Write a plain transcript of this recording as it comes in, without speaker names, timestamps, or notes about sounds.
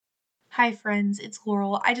Hi friends, it's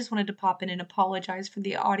Laurel. I just wanted to pop in and apologize for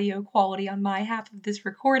the audio quality on my half of this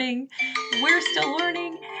recording. We're still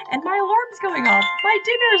learning, and my alarm's going off. My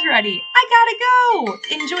dinner's ready. I gotta go!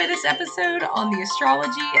 Enjoy this episode on the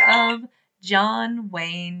astrology of John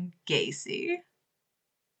Wayne Gacy.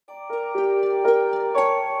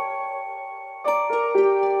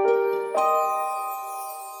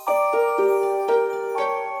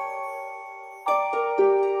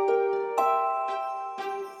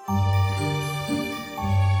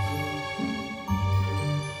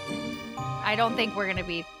 I don't think we're going to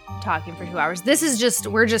be talking for 2 hours.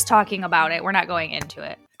 We're just talking about it. We're not going into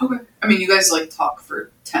it. Okay. I mean, you guys talk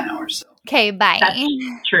for 10 hours, so. Okay, bye. That's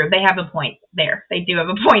true. They have a point there. They do have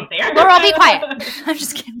a point there. Laurel, be quiet. I'm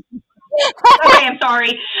just kidding. Okay, I'm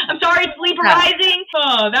sorry. Sleeper Rising.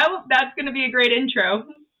 Oh, that's going to be a great intro.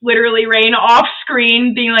 Literally Rain off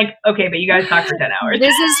screen being like, okay, but you guys talk for 10 hours.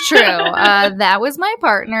 This is true. That was my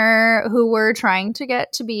partner who we're trying to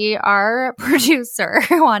get to be our producer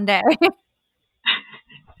one day.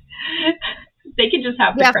 They could just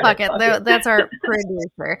have the fuck it. That's our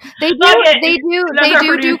producer. They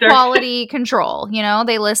do quality control. You know,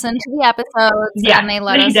 they listen to the episodes and they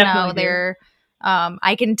let us know they're.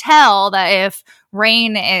 I can tell that if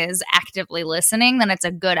Rain is actively listening, then it's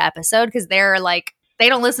a good episode because they're like they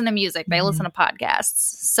don't listen to music; they listen to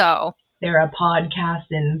podcasts. So they're a podcast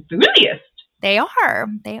enthusiast. They are.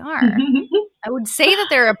 I would say that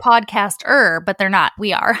they're a podcaster, but they're not.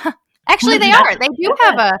 We are. Actually, they are. They do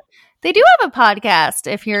have a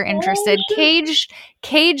podcast if you're interested.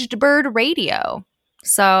 Caged Bird Radio.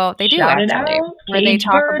 So they do actually, where they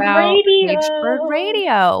talk about Caged Bird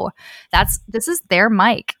Radio. This is their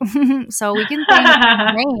mic, so we can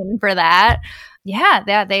thank Rain for that.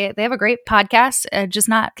 Yeah, they have a great podcast, just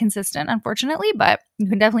not consistent, unfortunately, but you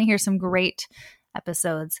can definitely hear some great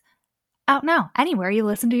episodes out now. Anywhere you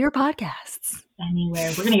listen to your podcasts.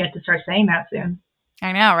 Anywhere. We're gonna get to start saying that soon.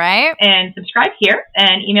 I know, right? And subscribe here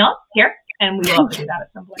and email us here, and we will also do that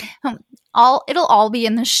at some point. It'll all be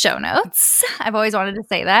in the show notes. I've always wanted to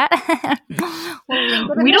say that.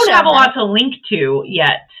 We don't have a lot to link to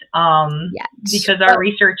yet, because our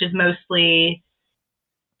research is mostly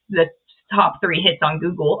the top 3 hits on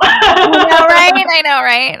Google. I know,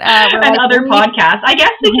 right? And other podcasts. I guess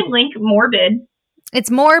we can link Morbid. It's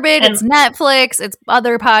Morbid. It's Netflix. It's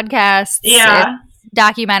other podcasts. Yeah.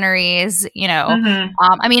 Documentaries, you know.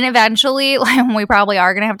 I mean, eventually we probably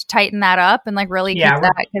are going to have to tighten that up and really keep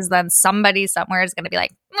that, because then somebody somewhere is going to be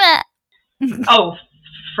like, meh. Oh,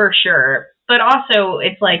 for sure. But also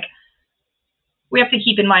it's we have to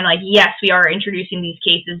keep in mind, yes, we are introducing these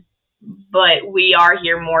cases, but we are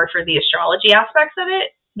here more for the astrology aspects of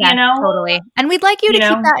it, you know? Totally. And we'd like you to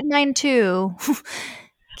keep that in mind too.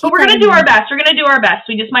 But we're going to do our best. We're going to do our best.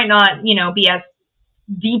 We just might not, be as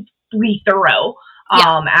deeply thorough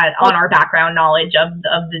on our background knowledge of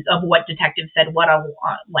what detectives said when,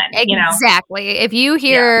 Exactly. If you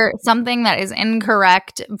hear something that is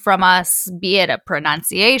incorrect from us, be it a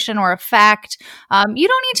pronunciation or a fact, you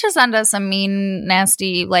don't need to send us a mean,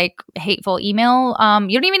 nasty, hateful email.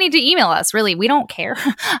 You don't even need to email us, really. We don't care.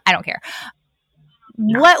 I don't care.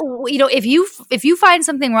 No. If you find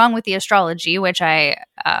something wrong with the astrology, which I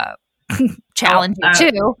challenge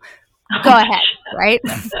you to, go ahead, right?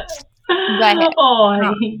 Go ahead.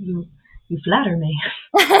 Oh, you flatter me.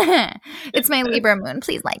 It's my Libra moon.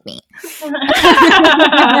 Please like me.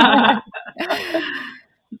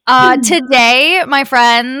 Today, my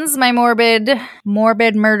friends, my morbid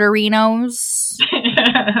murderinos.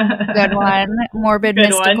 Good one. Morbid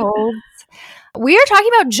Good mysticals. One. We are talking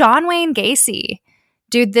about John Wayne Gacy.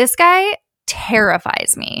 Dude, this guy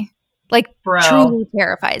terrifies me. Bro. Truly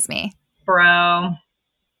terrifies me. Bruh.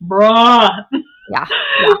 Yeah.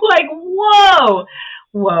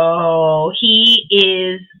 Whoa. He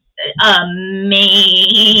is a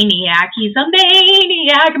maniac. He's a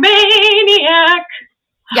maniac.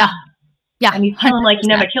 Yeah. And he's killing like he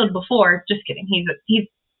never killed before. Just kidding. He's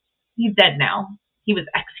dead now. He was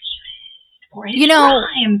executed for his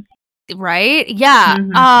crime. Right? Yeah.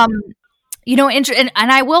 Mm-hmm.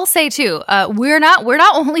 And I will say too, we're not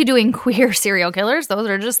only doing queer serial killers. Those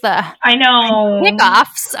are just the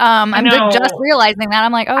kickoffs. I'm just realizing that.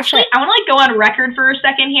 I'm like, oh, actually, shit. I want to go on record for a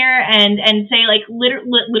second here and say,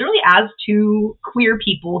 literally, as two queer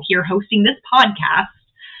people here hosting this podcast,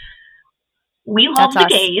 we love the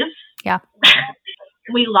gays. Yeah,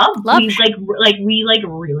 we love. We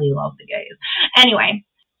really love the gays. Anyway.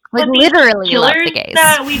 Literally love the gays.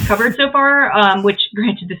 That we've covered so far, which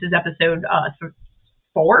granted this is episode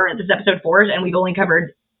 4. This is episode 4, and we've only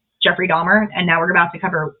covered Jeffrey Dahmer, and now we're about to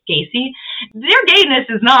cover Gacy. Their gayness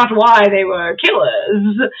is not why they were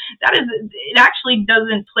killers. It actually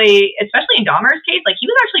doesn't play, especially in Dahmer's case. Like, he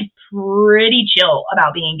was actually pretty chill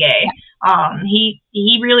about being gay. He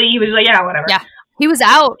was like, yeah, whatever. Yeah. He was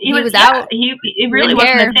out. He was out. It really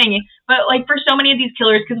wasn't a thing. But, like, for so many of these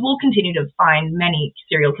killers, because we'll continue to find many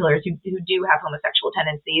serial killers who do have homosexual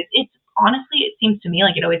tendencies, honestly, it seems to me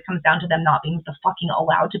like it always comes down to them not being the fucking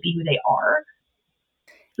allowed to be who they are.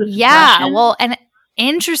 Yeah, well, and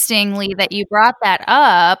interestingly that you brought that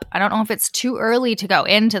up, I don't know if it's too early to go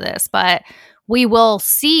into this, but we will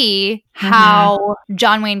see how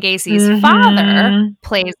John Wayne Gacy's father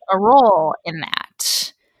plays a role in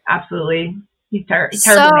that. Absolutely. He's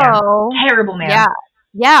terrible man.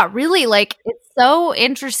 Yeah, really, like, it's so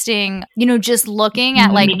interesting, just looking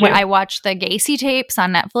at, like, when I watched the Gacy tapes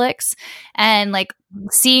on Netflix and, like,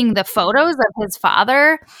 seeing the photos of his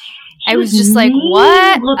father. I was just like,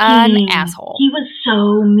 what an asshole. He was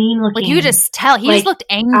so mean looking. Like, you could just tell. He just looked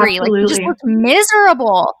angry. Absolutely. Like, he just looked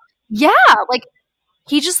miserable. Yeah, like,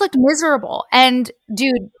 he just looked miserable. And,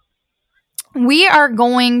 dude, we are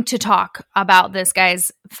going to talk about this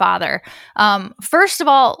guy's father. First of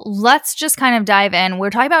all, let's just kind of dive in. We're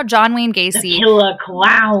talking about John Wayne Gacy. The killer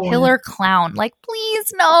clown. Killer clown. Like,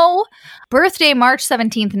 please, no. Birthday, March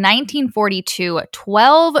 17th, 1942,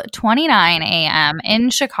 12:29 a.m. in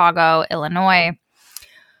Chicago, Illinois.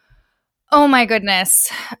 Oh, my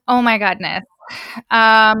goodness.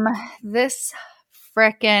 This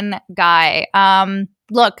frickin' guy.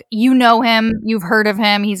 Look, you know him. You've heard of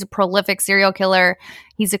him. He's a prolific serial killer.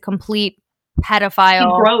 He's a complete pedophile.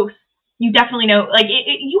 He's gross. You definitely know. Like,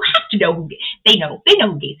 you have to know who they know. They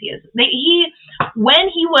know who Gacy is. When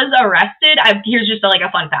he was arrested, here's just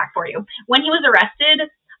a fun fact for you. When he was arrested,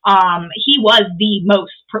 he was the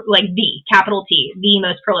most, the capital T, the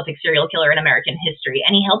most prolific serial killer in American history,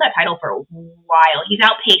 and he held that title for a while. He's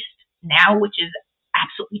outpaced now, which is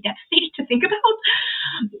absolutely devastating to think about.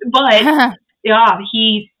 But yeah,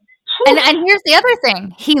 and here's the other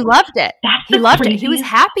thing. He loved it. He loved it. He was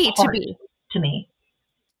happy to be. To me.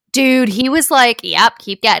 Dude, he was like, yep,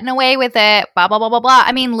 keep getting away with it, blah, blah, blah, blah, blah.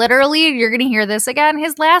 I mean, literally, you're going to hear this again.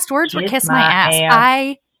 His last words were, kiss my ass.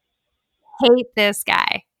 I hate this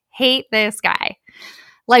guy.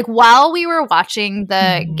 Like, while we were watching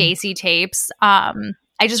the Gacy tapes, I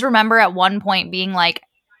just remember at one point being like,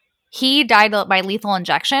 he died by lethal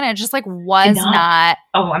injection. It just, like, was not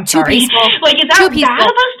Oh, I'm too sorry. peaceful. Like, is that bad of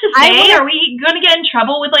us to say? Are we going to get in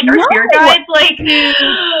trouble with, like, our spirit guides? Like,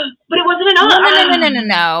 but it wasn't enough.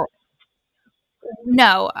 No.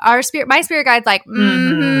 No, my spirit guide's like,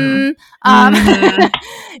 no,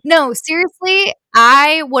 seriously,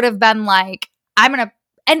 I would have been like, and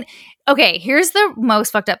okay, here's the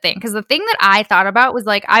most fucked up thing. Because the thing that I thought about was,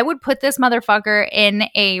 like, I would put this motherfucker in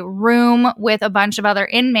a room with a bunch of other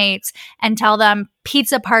inmates and tell them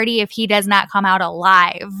pizza party if he does not come out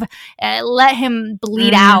alive. Let him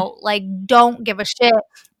bleed out. Like, don't give a shit.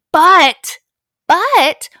 But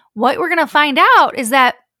what we're going to find out is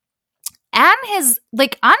that on his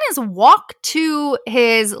walk to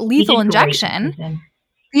his lethal injection,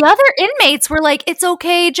 the other inmates were like, it's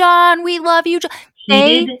okay, John. We love you, John.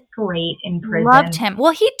 He did great in prison. Loved him.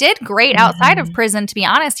 Well, he did great outside of prison, to be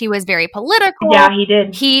honest. He was very political. Yeah, he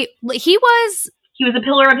did. He was a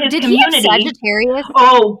pillar of his community. He have Sagittarius?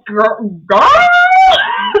 Oh, girl.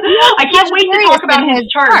 I can't wait to talk about his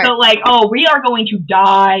chart. So, like, we are going to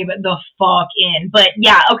dive the fuck in. But,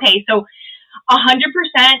 yeah, okay, so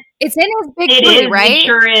 100%. It's in his big three, right? It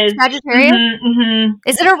sure is. Sagittarius?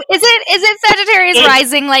 Is it Sagittarius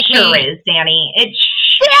rising like me? It sure is, Danny. It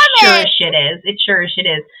sure as shit is. It sure as shit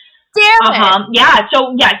is. Damn it. Yeah,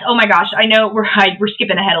 so, yes. Oh, my gosh. I know we're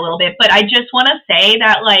skipping ahead a little bit, but I just want to say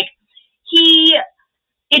that, like,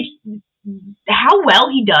 how well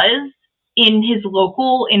he does in his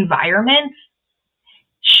local environment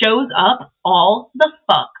shows up all the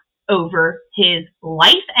fuck over his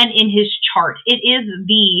life and in his chart. It is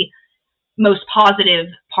the most positive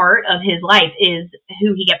part of his life is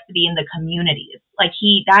who he gets to be in the communities. Like,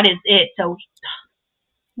 that is it. So,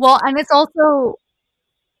 well, and it's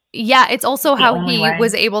also how he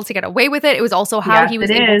was able to get away with it. It was also how he was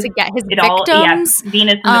able to get his victims.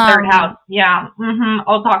 Venus in the third house. Yeah.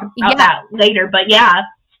 I'll talk about that later, but yeah.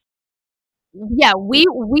 Yeah, we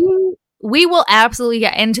will absolutely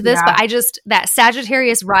get into this, but that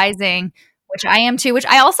Sagittarius rising, which I am too, which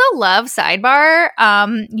I also love, sidebar.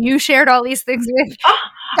 You shared all these things with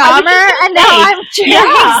Dahmer, and now I'm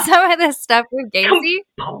sharing some of this stuff with Gacy.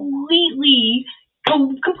 Completely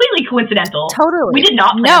coincidental. Totally. We did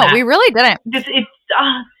not plan that. We really didn't.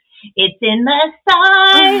 It's in the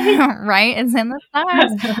stars. Right? It's in the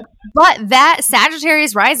stars. But that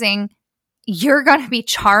Sagittarius rising, you're going to be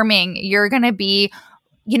charming. You're going to be,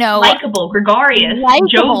 likable, gregarious,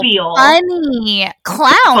 jovial, funny,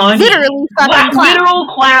 clown, literally fucking clown. Literal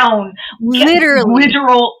clown. Literally.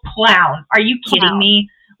 Literal clown. Are you kidding me?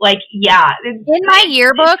 Like, yeah. In my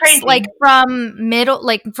yearbooks, like from middle,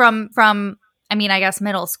 I guess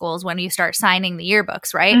middle school is when you start signing the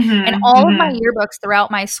yearbooks, right? Mm-hmm, and all of my yearbooks throughout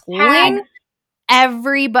my schooling,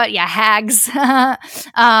 everybody, hags,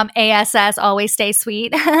 ASS, always stay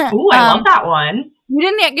sweet. Ooh, I love that one. You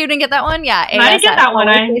didn't get that one? Yeah. I didn't get that one.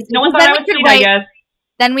 No one thought I was sweet, I guess.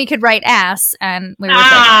 Then we could write ass, and we were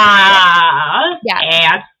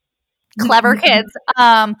ass. Clever kids.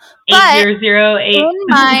 8008.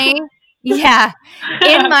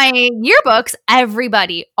 In my yearbooks,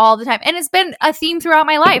 everybody all the time, and it's been a theme throughout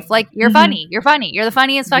my life. Like, you're funny, you're the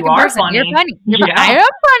funniest fucking person. Funny. You're funny. I am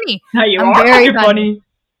funny. No, you are very funny.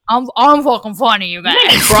 I'm fucking funny, you guys. You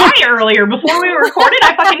made me cry earlier before we recorded.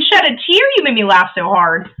 I fucking shed a tear. You made me laugh so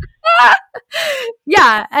hard.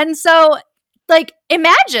 Yeah, and so, like,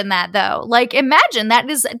 imagine that though. Like, imagine that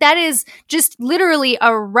is just literally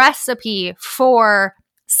a recipe for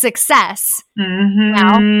success. Mm-hmm.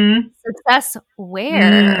 Now, success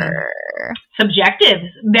where? Subjective.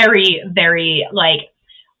 Very, very, like,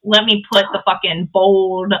 let me put the fucking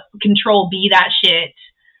bold control B that shit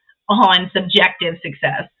on subjective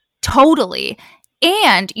success. Totally.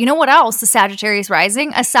 And you know what else? The Sagittarius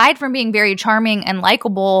rising, aside from being very charming and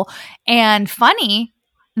likable and funny,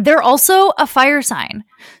 they're also a fire sign.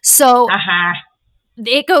 So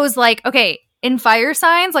it goes like, okay, in fire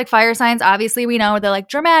signs, obviously we know they're like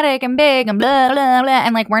dramatic and big and blah, blah, blah.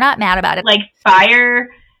 And like, we're not mad about it. Like, fire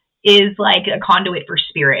is like a conduit for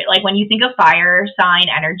spirit. Like, when you think of fire sign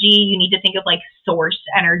energy, you need to think of like source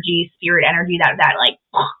energy, spirit energy, that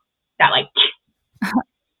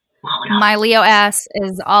my Leo ass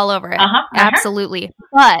is all over it. Absolutely.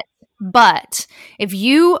 But if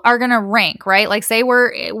you are gonna rank, right? Like, say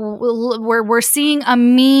we're seeing a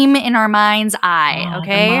meme in our mind's eye,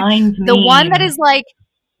 okay? The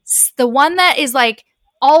one that is like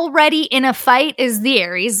already in a fight is the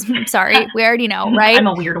Aries. Sorry, we already know, right? I'm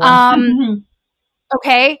a weird one.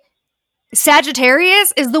 Okay.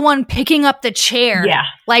 Sagittarius is the one picking up the chair,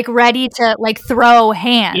 like ready to like throw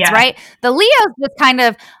hands, right? The Leo's just kind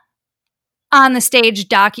of on the stage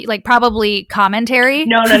like probably commentary.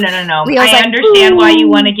 No. I understand why you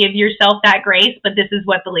want to give yourself that grace, but this is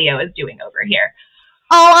what the Leo is doing over here.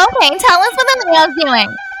 Oh, okay. Tell us what the Leo's doing.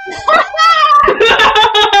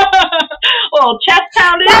 Little chest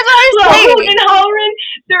pounding, little hooting and hollering.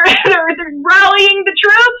 They're rallying the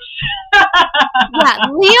troops.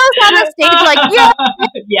 Leo's on the stage like,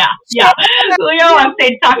 yeah. Leo on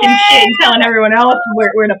stage talking shit and telling everyone else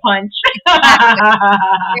we're to punch.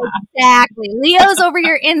 Exactly. Leo's over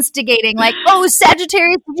here instigating, like, oh,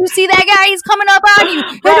 Sagittarius, did you see that guy? He's coming up on you.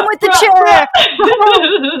 Hit him with the chair.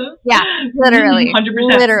 Yeah, literally.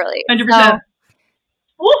 100%. Literally. 100%.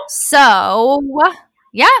 So,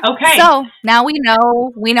 yeah. Okay. So now we know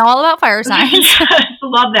all about fire signs. Yes,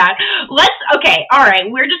 love that. All right.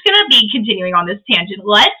 We're just going to be continuing on this tangent.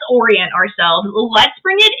 Let's orient ourselves. Let's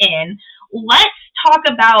bring it in. Let's talk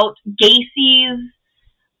about Gacy's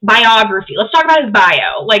biography. Let's talk about his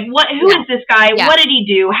bio. Like, who is this guy? Yeah. What did he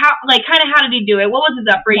do? How did he do it? What was his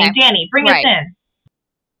upbringing? Okay. Danny, bring us in.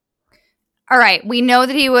 All right. We know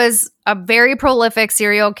that he was a very prolific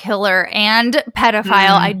serial killer and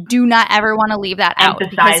pedophile. I do not ever want to leave that out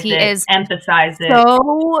because he is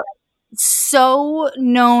so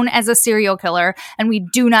known as a serial killer, and we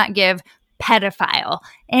do not give pedophile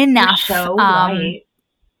enough. So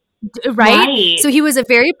right? So he was a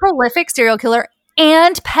very prolific serial killer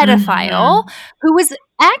and pedophile who was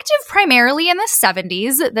active primarily in the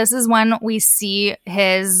 70s. This is when we see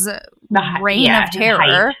his reign of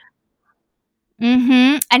terror.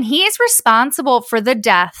 And he is responsible for the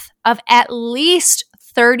death of at least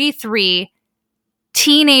 33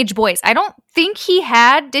 teenage boys. I don't think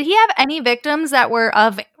did he have any victims that were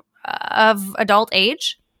of adult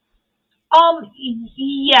age?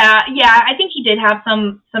 Yeah. I think he did have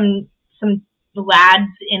some lads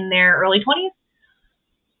in their early 20s.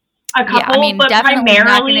 A couple, but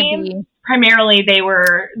primarily they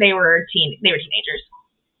were teenagers.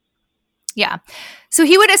 Yeah. So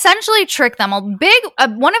he would essentially trick them.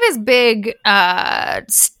 One of his big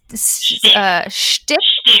shticks.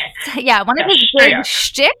 Yeah, one of his big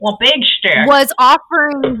shticks was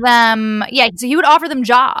offering them. Yeah, so he would offer them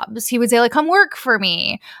jobs. He would say, like, "Come work for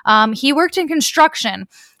me." He worked in construction.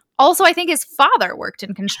 Also, I think his father worked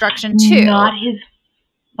in construction too.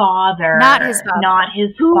 father. Not his father. Not his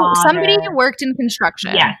father. Somebody who worked in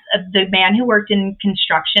construction. Yes. The man who worked in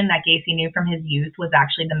construction that Gacy knew from his youth was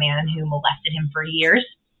actually the man who molested him for years.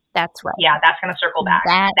 That's right. Yeah, that's going to circle back.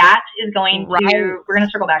 That is going to, we're going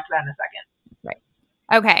to circle back to that in a second. Right.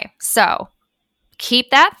 Okay. So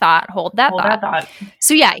keep that thought. Hold that thought.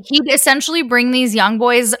 So yeah, he'd essentially bring these young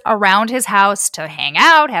boys around his house to hang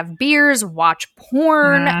out, have beers, watch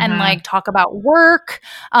porn, and like talk about work.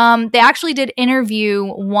 They actually did interview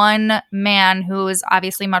one man who is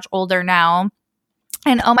obviously much older now.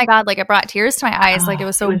 And oh my God, like it brought tears to my eyes. Like it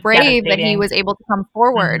was so brave that he was able to come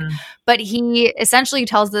forward. But he essentially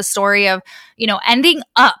tells this story of,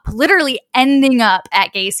 literally ending up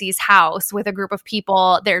at Gacy's house with a group of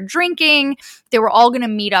people. They're drinking. They were all going to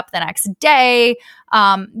meet up the next day.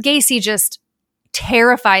 Gacy just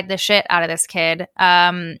terrified the shit out of this kid.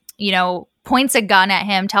 Points a gun at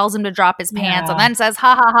him, tells him to drop his pants, and then says,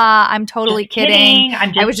 ha ha ha, I'm totally kidding.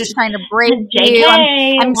 I was just trying to break you.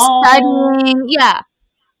 I'm studying.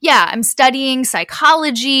 Yeah, I'm studying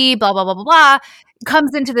psychology, blah, blah, blah, blah, blah.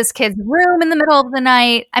 Comes into this kid's room in the middle of the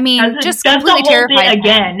night. I mean, just completely terrified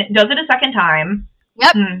again. Does it a second time.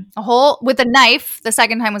 Yep. With a knife. The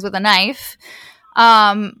second time was with a knife.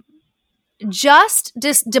 Just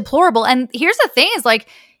deplorable. And here's the thing is like,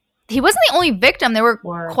 he wasn't the only victim. There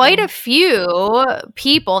were quite a few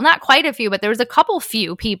people, not quite a few, but there was a couple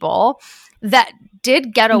few people that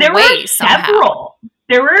did get away somehow.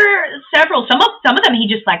 There were several. Some of them he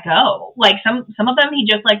just let go. Like some of them he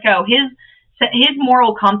just let go. His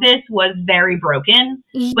moral compass was very broken.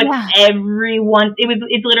 But everyone,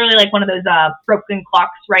 it's literally like one of those broken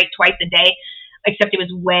clocks, right? Twice a day, except it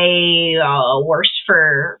was way worse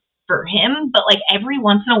for him. But like every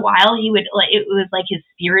once in a while, he would like it was like his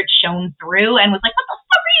spirit shone through and was like, "What the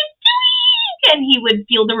fuck are you doing?" And he would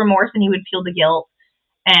feel the remorse and he would feel the guilt,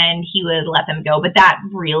 and he would let them go. But that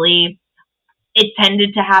really. It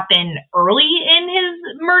tended to happen early in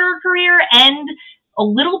his murder career and a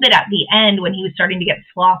little bit at the end when he was starting to get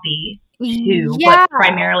sloppy too. Yeah. But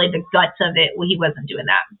primarily the guts of it, he wasn't doing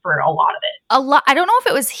that for a lot of it. I don't know if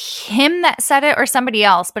it was him that said it or somebody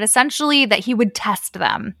else, but essentially that he would test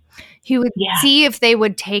them. He would see if they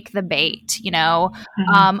would take the bait,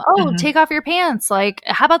 take off your pants. Like,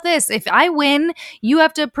 how about this? If I win, you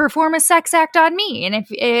have to perform a sex act on me. And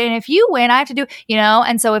if you win, I have to do,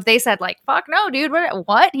 And so if they said like, fuck no, dude,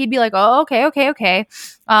 what? He'd be like, oh, okay.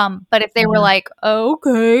 But if they were like,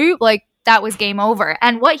 okay, like that was game over.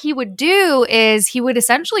 And what he would do is he would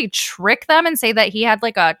essentially trick them and say that he had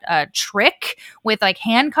like a trick with like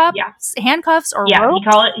handcuffs or rope.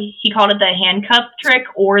 He called it the handcuff trick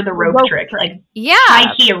or the rope trick. Like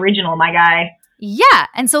high key original, my guy. Yeah.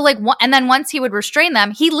 And so like, and then once he would restrain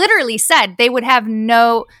them, he literally said they would have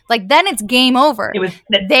no, like, then it's game over. It was,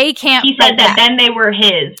 they can't. He said that then they were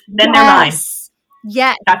his, then they're mine.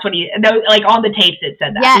 Yeah. That's what like on the tapes it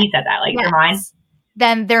said that. He said that, like, they're mine.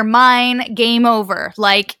 Then they're mine, game over.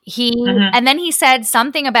 Like and then he said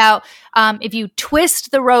something about if you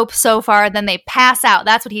twist the rope so far, then they pass out.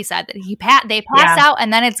 That's what he said. That they pass out,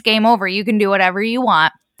 and then it's game over. You can do whatever you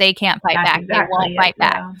want. They can't fight back. They won't fight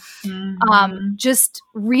back. Just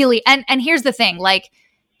really, and here's the thing: like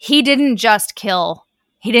he didn't just kill.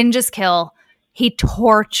 He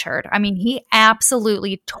tortured. I mean, he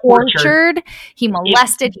absolutely tortured. He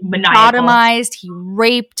molested. He sodomized. He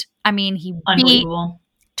raped. I mean, he beat,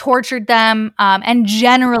 tortured them, and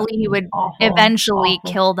generally he would eventually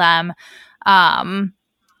kill them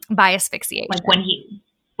by asphyxiation. Like when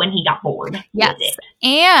he got bored. Yes. With it.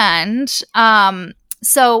 And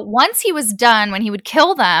so once he was done, when he would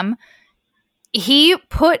kill them, he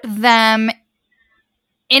put them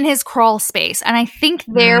in his crawl space. And I think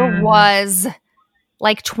there was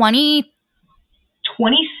like 26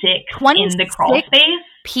 in the crawl space.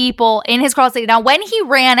 People in his crawl space. Now, when he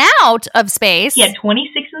ran out of space, he had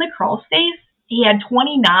 26 in the crawl space. He had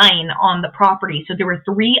 29 on the property. So there were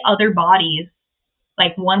 3 other bodies.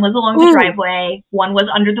 Like one was along the driveway, one was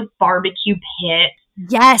under the barbecue pit.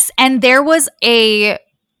 Yes, and there was a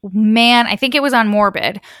man, I think it was on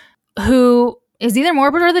Morbid, who is either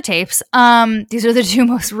Morbid or the tapes. These are the 2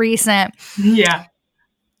 most recent. Yeah.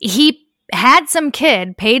 He had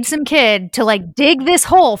paid some kid to like dig this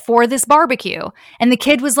hole for this barbecue. And the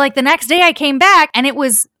kid was like, the next day I came back and it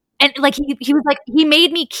was, and like, he was like, he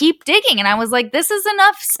made me keep digging. And I was like, this is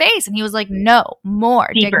enough space. And he was like, no, more,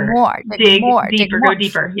 deeper, dig more, dig more, deeper, dig more. Go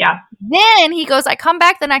deeper. Yeah. Then he goes, I come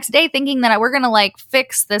back the next day thinking that we're going to like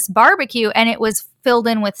fix this barbecue. And it was filled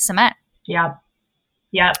in with cement. Yeah.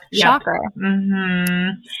 Yep. Shocker.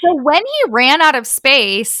 Mm-hmm. So when he ran out of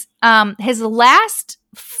space, his last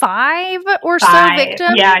 5 or so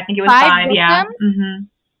victims. Yeah, I think it was 5. Yeah. Mm-hmm.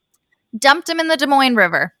 Dumped him in the Des Moines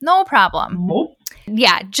River. No problem. Nope.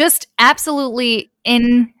 Yeah, just absolutely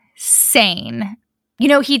insane. You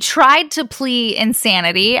know, he tried to plead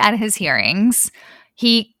insanity at his hearings.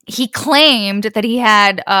 He claimed that he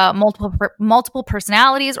had multiple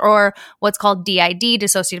personalities, or what's called DID,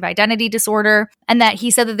 dissociative identity disorder, and that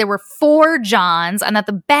he said that there were 4 Johns, and that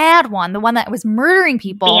the bad one, the one that was murdering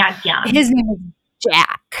people, his name was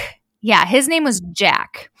Jack. Yeah, his name was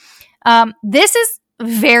Jack. This is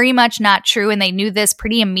very much not true, and they knew this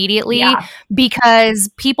pretty immediately because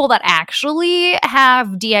people that actually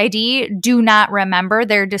have DID do not remember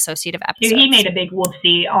their dissociative episodes. He made a big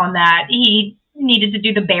whoopsie on that. He needed to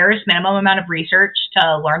do the barest minimum amount of research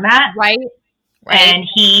to learn that. Right. And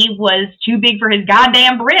he was too big for his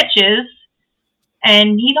goddamn britches,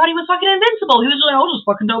 and he thought he was fucking invincible. He was like, I'll just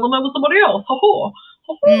fucking tell them it was somebody else.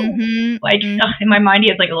 Like, in my mind, he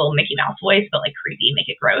has like a little Mickey Mouse voice, but like creepy, make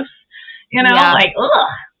it gross. You know, like, ugh.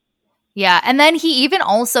 Yeah. And then he even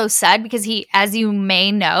also said, because he, as you may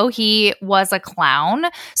know, he was a clown.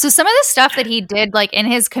 So some of the stuff that he did, like in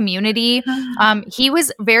his community, he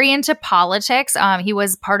was very into politics. He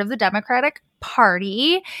was part of the Democratic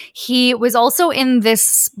Party. He was also in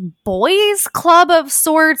this boys club of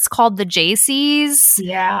sorts called the Gacy's.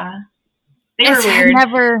 Yeah. They were weird.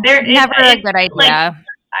 Never a good idea. Like,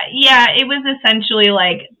 it was essentially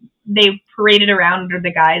like they paraded around under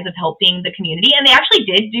the guise of helping the community, and they actually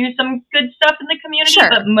did do some good stuff in the community,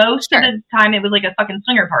 but most of the time it was like a fucking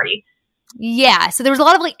swinger party. Yeah, so there was a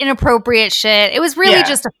lot of like inappropriate shit. It was really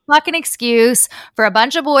just a fucking excuse for a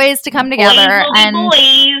bunch of boys to come together and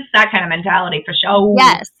boys, that kind of mentality for sure.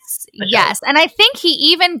 Yes. And I think he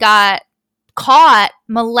even got caught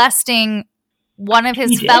molesting one of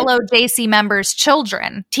his fellow JC members'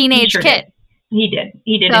 children, teenage kid. He did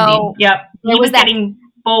indeed. Yep. He was getting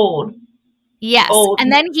bold. Yes. Bold.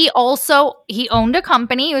 And then he owned a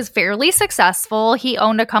company. He was fairly successful. He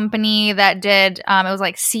owned a company that did, it was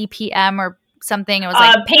like CPM or something. It was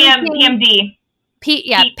like PMD.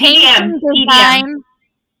 Painting, design,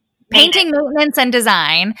 painting, maintenance, and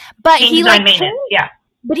design. But he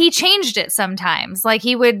But he changed it sometimes. Like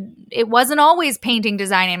it wasn't always painting,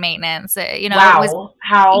 design, and maintenance. You know, wow. It was,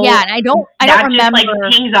 how? Yeah, and I don't remember. Just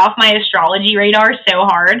like pings off my astrology radar so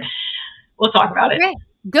hard. We'll talk about it. Okay.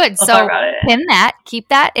 Good. So pin that, keep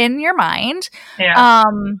that in your mind. Yeah.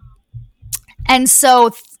 And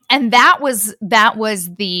that was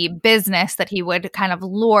the business that he would kind of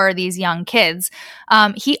lure these young kids.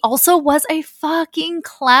 He also was a fucking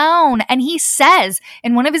clown. And he says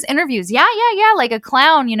in one of his interviews, yeah, like a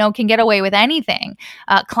clown, you know, can get away with anything.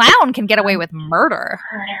 Clown can get away with murder.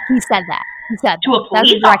 He said that. To a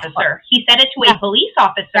police officer. He said it to a police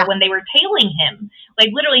officer when they were tailing him. Like,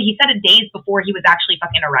 literally, he said it days before he was actually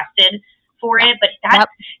fucking arrested for it. But that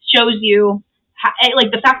shows you,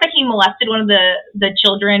 like, the fact that he molested one of the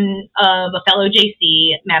children of a fellow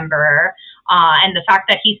JC member, and the fact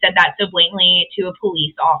that he said that so blatantly to a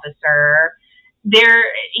police officer.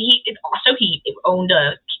 He owned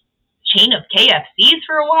a chain of KFCs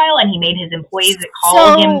for a while, and he made his employees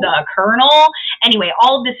call him the Colonel. Anyway,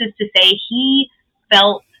 all of this is to say he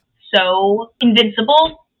felt so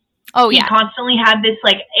invincible. Oh, yeah. He constantly had this,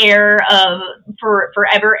 like, air of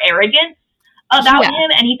forever arrogance about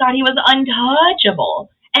him, and he thought he was untouchable.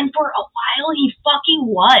 And for a while, he fucking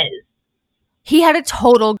was. He had a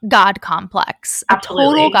total God complex. Absolutely. A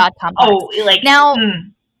total God complex. Oh, like...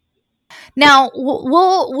 Now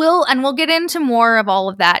we'll get into more of all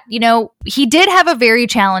of that. You know, he did have a very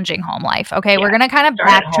challenging home life. Okay, we're gonna kind of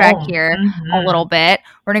backtrack here a little bit.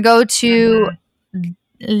 We're gonna go to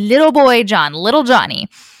little Johnny.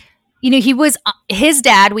 You know, his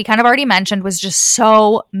dad, we kind of already mentioned, was just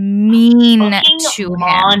so mean to him.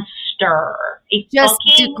 Monster. Just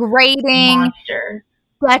degrading.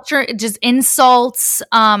 Monster. Just insults.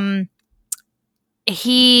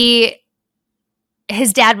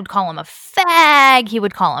 His dad would call him a fag. He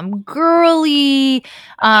would call him girly.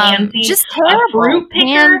 Just terrible. A fruit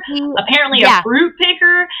picker. Apparently, a fruit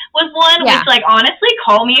picker was one. Which, like, honestly,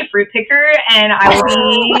 call me a fruit picker, and I will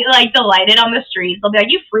be like delighted on the streets. They'll be like,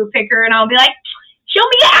 "You fruit picker," and I'll be like, "Show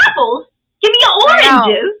me your apples. Give me your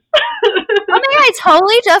oranges." Oh my God, I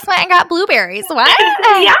totally just went and got blueberries. What?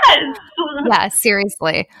 Yes. Yeah,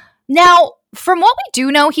 seriously. Now, from what we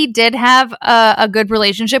do know, he did have a good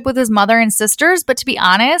relationship with his mother and sisters, but to be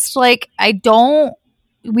honest, like,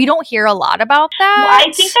 we don't hear a lot about that. Well,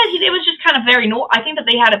 I think that it was just kind of I think that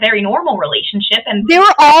they had a very normal relationship, and they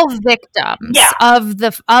were all victims of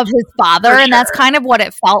his father, and that's kind of what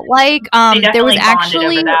it felt like. There was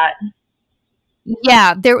actually over that.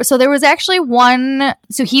 Yeah, there was actually one.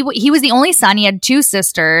 So he was the only son. He had 2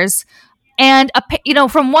 sisters. And,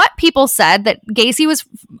 from what people said, that Gacy was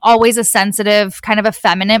always a sensitive, kind of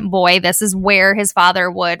effeminate boy. This is where his father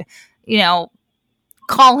would,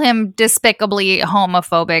 call him despicably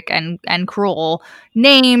homophobic and cruel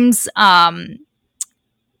names.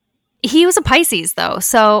 He was a Pisces, though.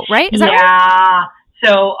 So, right? Is that right?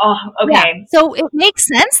 So, okay. Yeah. So it makes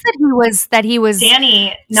sense that he was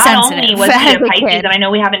Danny. Not only was he a Pisces, and I know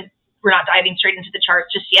we're not diving straight into the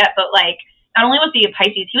charts just yet, but like, not only was he a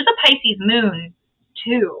Pisces, he was a Pisces moon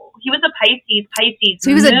too. He was a Pisces. So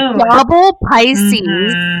he was moon. a double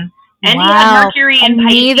Pisces, and he had Mercury and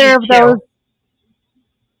Pisces neither of too. those.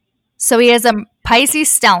 So he has a Pisces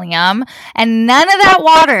stellium, and none of that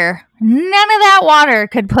water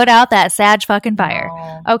could put out that Sag fucking fire.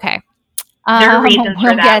 No. Okay. There are reasons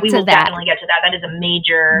for that. We will definitely get to that. That is a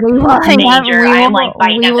major. I'm like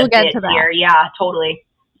biting at the bit here. Yeah, totally.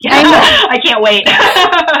 Yeah, I can't wait.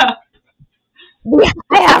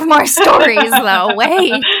 I have more stories though.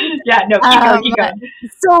 Wait. Yeah, no, keep going.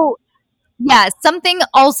 So, yeah, something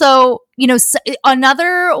also,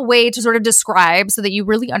 another way to sort of describe so that you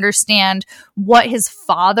really understand what his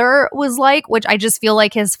father was like, which I just feel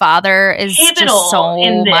like his father is pivotal just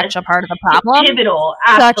so much a part of the problem. Pivotal,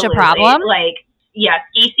 absolutely. Such a problem. Like, yes,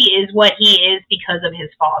 Gacy is what he is because of his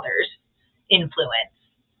father's influence.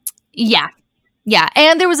 Yeah. Yeah,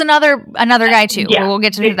 and there was another guy too. Yeah. We'll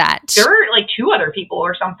get to that. There were like 2 other people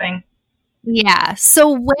or something. Yeah. So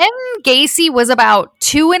when Gacy was about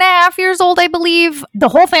 2.5 years old, I believe, the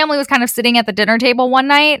whole family was kind of sitting at the dinner table one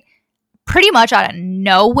night. Pretty much out of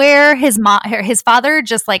nowhere, his father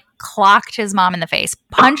just like clocked his mom in the face,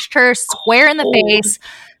 punched her square in the face,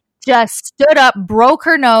 just stood up, broke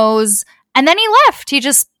her nose, and then he left. He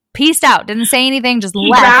just pieced out, didn't say anything, just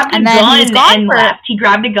left, and then he was gone and left. He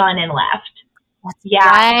grabbed a gun and left. That's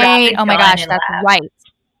right. Oh my gosh, that's right.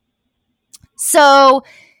 So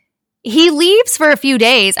he leaves for a few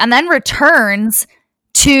days and then returns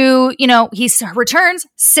to,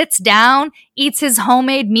 sits down, eats his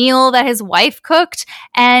homemade meal that his wife cooked,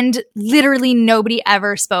 and literally nobody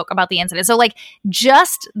ever spoke about the incident. So like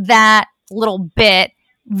just that little bit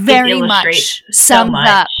very much sums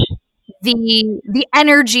up the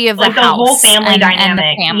energy of the house. The whole family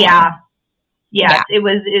dynamic. Yeah. It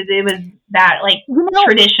was that like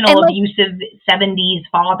traditional abusive 70s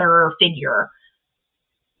father figure.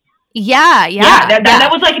 Yeah. That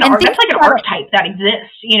was like that's like an archetype that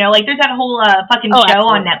exists. Like there's that whole fucking show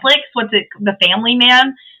on Netflix. What's it? The Family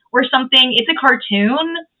Man or something. It's a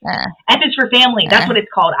cartoon. F is for Family. That's what it's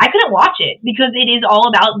called. I couldn't watch it because it is all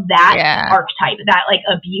about that archetype, that like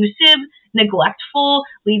abusive, neglectful,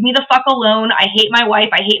 leave me the fuck alone. I hate my wife.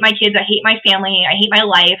 I hate my kids. I hate my family. I hate my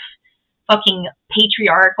life. Fucking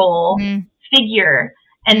patriarchal figure.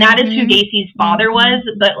 And that is who Gacy's father was,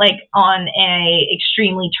 but like on a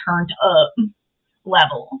extremely turned up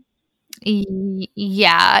level.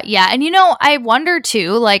 Yeah. And I wonder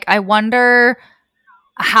too,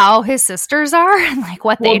 how his sisters are and like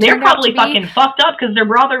what they're probably fucking fucked up because their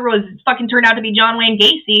brother was fucking turned out to be John Wayne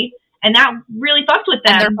Gacy, and that really fucked with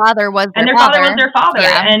them. And their father was their father.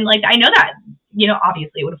 Yeah. And like I know that,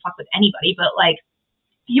 obviously it would have fucked with anybody, but like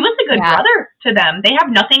he was a good brother to them. They have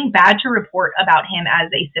nothing bad to report about him as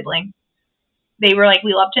a sibling. They were like,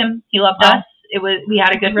 we loved him. He loved us. We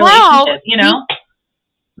had a good relationship,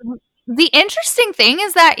 The interesting thing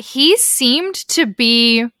is that he seemed to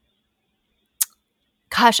be,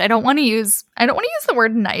 gosh, I don't want to use the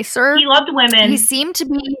word nicer. He loved women. He seemed to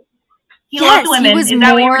be. He loved women. Is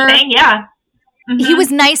that what you were saying? Yeah. Mm-hmm. He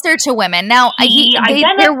was nicer to women. Now he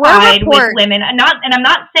identified with women, and I'm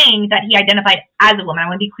not saying that he identified as a woman. I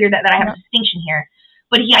want to be clear that I have a distinction here.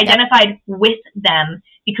 But he identified with them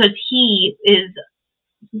because he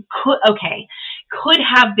could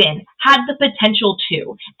have been, had the potential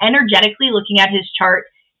to, energetically looking at his chart,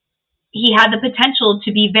 he had the potential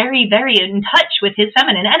to be very, very in touch with his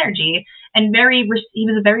feminine energy, and he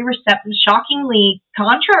was a very receptive, shockingly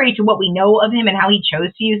contrary to what we know of him and how he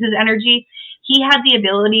chose to use his energy. He had the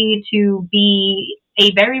ability to be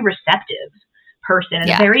a very receptive person and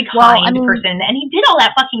a very kind person, and he did all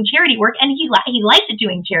that fucking charity work, and he liked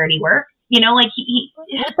doing charity work. Like he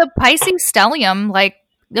with the Pisces stellium, like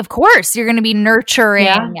of course you're going to be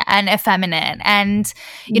nurturing and effeminate, and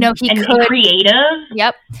he could creative.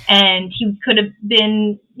 Yep, and he could have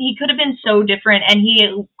been so different, and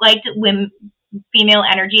he liked women. Female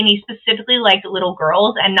energy, and he specifically liked little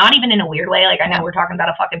girls, and not even in a weird way. Like I know we're talking about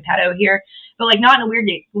a fucking pedo here, but like not in a weird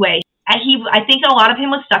way. And I think a lot of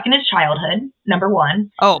him was stuck in his childhood. Number one,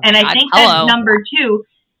 and I think that number two,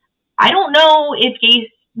 I don't know if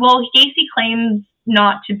Gacy claims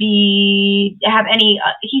not to have any.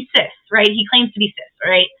 He's cis, right? He claims to be cis,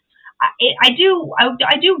 right? I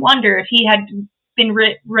do wonder if he had been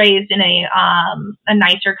raised in a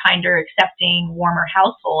nicer, kinder, accepting, warmer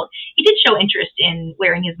household. He did show interest in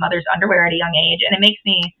wearing his mother's underwear at a young age, and it makes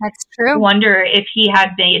me That's true. wonder if he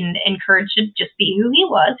had been encouraged to just be who he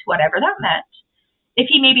was, whatever that meant. If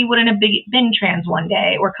he maybe wouldn't have been trans one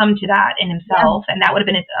day or come to that in himself, and that would have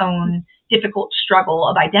been its own difficult struggle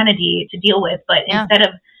of identity to deal with. But instead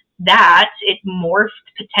of that, it morphed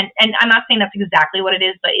and I'm not saying that's exactly what it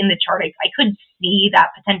is, but in the chart, I could see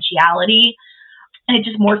that potentiality. And it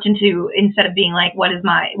just morphed into, instead of being like, what is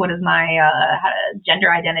my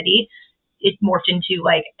gender identity? It morphed into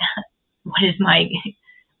like, what is my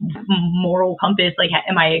moral compass? Like,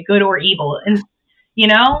 am I good or evil? And, you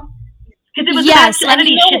know, because it was the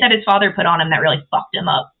masculinity shit that his father put on him that really fucked him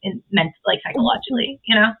up and meant like psychologically,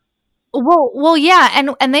 you know? Well, yeah.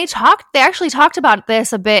 And they actually talked about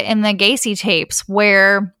this a bit in the Gacy tapes,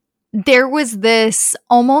 where there was this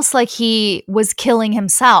almost like he was killing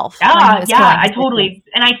himself. I totally,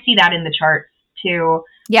 and I see that in the chart too.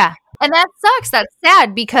 Yeah. And that sucks. That's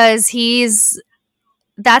sad because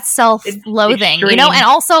that's self-loathing, you know? And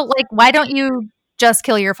also, like, why don't you just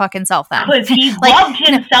kill your fucking self then? Because he loved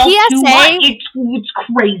himself too much. It's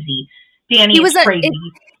crazy. Danny, it's crazy.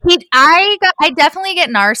 I definitely get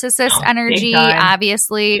narcissist energy,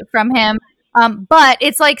 obviously, from him. But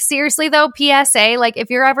it's like, seriously though, PSA, like, if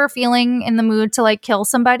you're ever feeling in the mood to like kill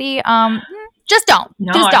somebody, just don't.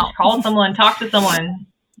 No, just don't. Call someone, talk to someone.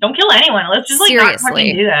 Don't kill anyone. Let's just like not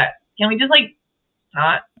fucking do that. Can we just like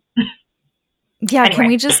not? Yeah, anyway, can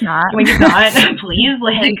we just not? Can we just not? Please,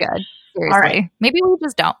 like, pretty good. Seriously, all right. Maybe we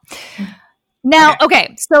just don't. Now,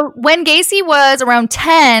 okay. So when Gacy was around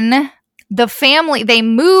 10. The family, they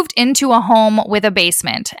moved into a home with a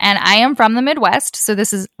basement. And I am from the Midwest, so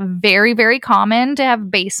this is very, very common to have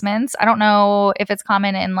basements. I don't know if it's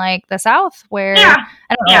common in like the South where I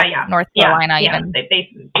don't know, North Carolina even.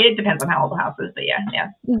 It depends on how old the house is, but yeah.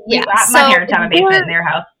 My parents have a basement in their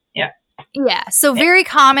house. Yeah, so very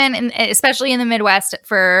common, especially in the Midwest,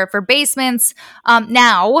 for basements.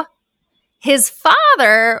 Now, his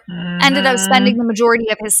father ended up spending the majority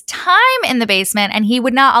of his time in the basement, and he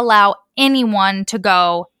would not allow anyone to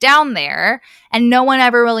go down there. And no one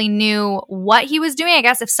ever really knew what he was doing. I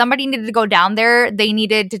guess if somebody needed to go down there, they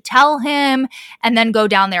needed to tell him and then go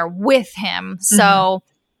down there with him. So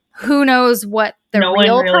who knows what the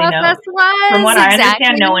real process was? From what I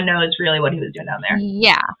understand, no one knows really what he was doing down there.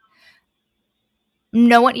 Yeah.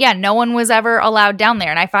 No one was ever allowed down there.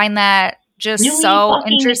 And I find that just really so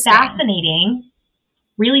interesting.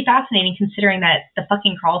 Really fascinating, considering that the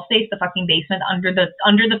fucking crawl space, the fucking basement under the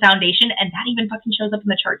foundation, and that even fucking shows up in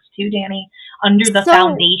the charts too, Danny. Under the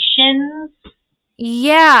foundation.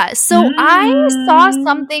 Yeah. So I saw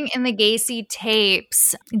something in the Gacy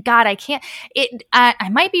tapes. God, I can't. I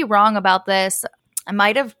might be wrong about this. I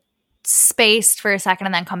might have spaced for a second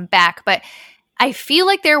and then come back, but I feel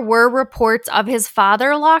like there were reports of his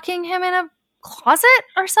father locking him in a closet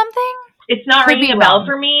or something. It's not ringing a bell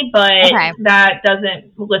for me, but that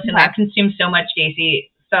doesn't, I've consumed so much Gacy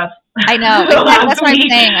stuff. I know. That's what I'm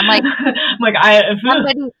saying. I'm like,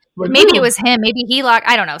 maybe it was him. Maybe he locked,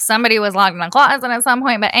 I don't know. Somebody was locked in a closet at some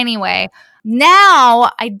point. But anyway,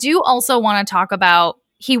 now I do also want to talk about,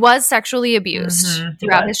 he was sexually abused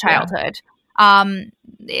throughout his childhood.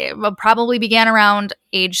 It probably began around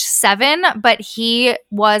age 7, but he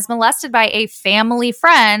was molested by a family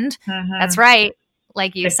friend. That's right.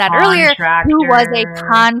 Like you said earlier, who was a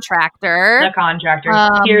contractor. The contractor.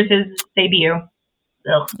 Here's his debut.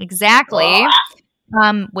 Ugh. Exactly.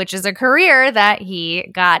 Which is a career that he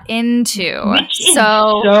got into. Which is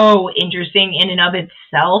so interesting in and of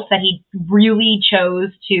itself, that he really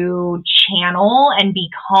chose to channel and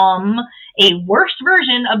become a worse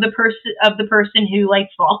version of the person who like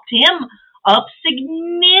fucked him up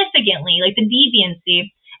significantly, like the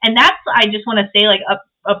deviancy. And that's, I just want to say, like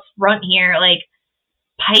up front here, like,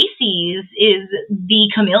 Pisces is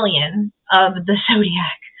the chameleon of the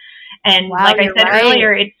zodiac. And like I said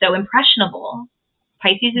earlier, it's so impressionable.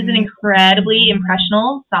 Pisces is an incredibly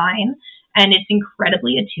impressionable sign, and it's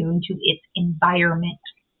incredibly attuned to its environment.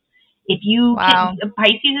 If you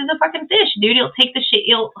Pisces is a fucking fish, dude. It'll take the shape.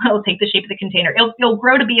 It'll take the shape of the container. It'll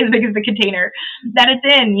grow to be as big as the container that it's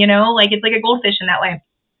in. You know, like it's like a goldfish in that way.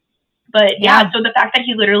 But so the fact that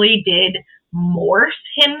he literally did morph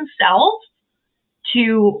himself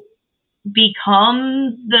to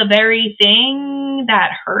become the very thing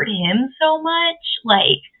that hurt him so much,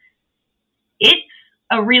 like, it's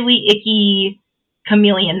a really icky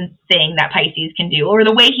chameleon thing that Pisces can do, or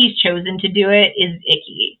the way he's chosen to do it is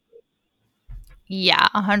icky. Yeah,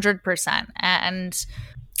 100%. And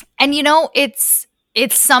you know, it's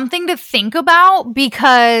it's something to think about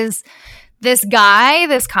because this guy,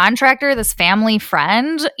 this contractor, this family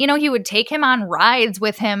friend, you know, he would take him on rides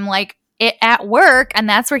with him like at work, and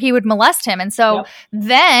that's where he would molest him. And so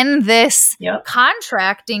then this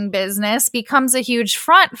contracting business becomes a huge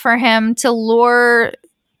front for him to lure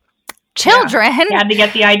children. You had to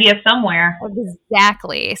get the idea somewhere.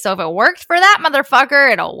 Exactly. So if it worked for that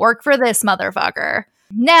motherfucker, it'll work for this motherfucker.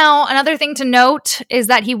 Now, another thing to note is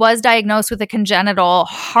that he was diagnosed with a congenital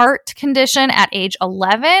heart condition at age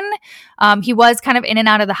 11. He was kind of in and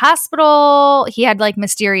out of the hospital. He had like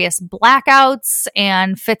mysterious blackouts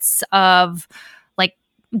and fits of like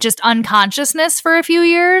just unconsciousness for a few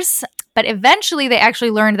years. But eventually they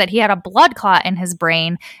actually learned that he had a blood clot in his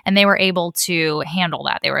brain, and they were able to handle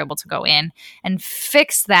that. They were able to go in and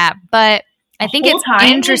fix that. But I think it's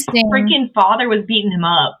interesting. His freaking father was beating him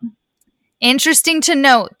up. Interesting to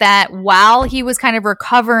note that while he was kind of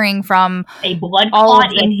recovering from a blood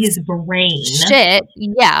clot in his brain,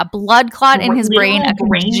 blood clot in his brain, a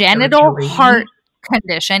congenital heart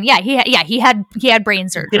condition. Yeah, he had brain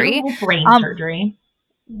surgery. Surgery.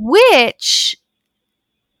 Which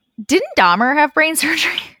didn't Dahmer have brain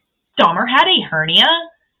surgery? Dahmer had a hernia,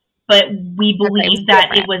 but we believe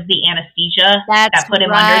that it was the anesthesia that put him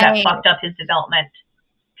under that fucked up his development.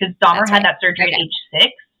 Because Dahmer had that surgery at age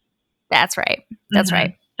 6. That's right. That's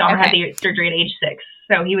right. Dahmer had the surgery at age 6.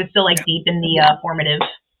 So he was still like deep in the formative.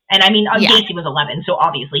 And I mean, Gacy was 11, so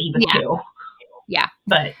obviously he was 2. Yeah.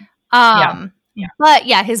 But, But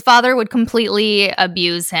yeah, his father would completely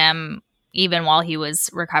abuse him even while he was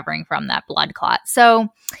recovering from that blood clot. So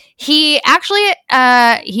he actually,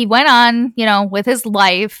 he went on, you know, with his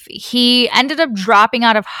life. He ended up dropping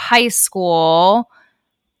out of high school.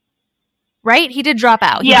 Right? He did drop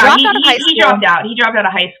out. He dropped out of high school. He dropped out. He dropped out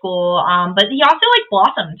of high school. But he also like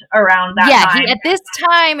blossomed around that time. At this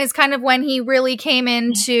time is kind of when he really came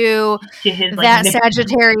into his, that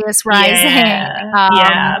Sagittarius rising.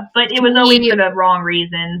 But it was always for the wrong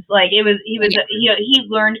reasons. Like he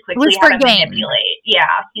learned quickly how to manipulate. Yeah,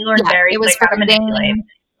 he learned very quickly how to manipulate.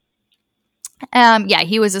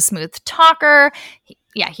 He was a smooth talker.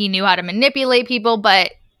 He knew how to manipulate people,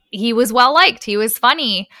 but he was well liked. He was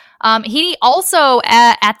funny. He also,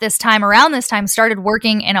 around this time, started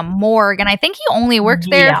working in a morgue, and I think he only worked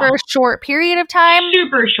there for a short period of time.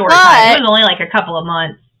 Super short time. It was only like a couple of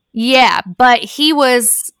months. Yeah, but he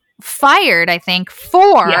was fired, I think,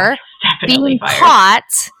 for being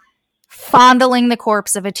caught fondling the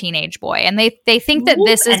corpse of a teenage boy. And they think that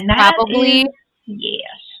this is probably...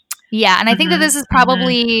 Yeah, and I think that this is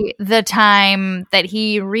probably the time that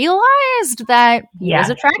he realized that he was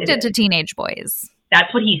attracted to teenage boys.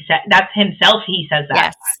 That's what he said. That's himself. He says that.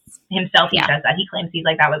 Yes. Himself, he says that. He claims he's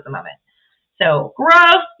like, that was the moment. So,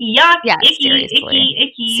 gross, yuck,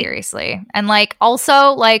 icky. Seriously. And, like,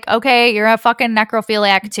 also, like, okay, you're a fucking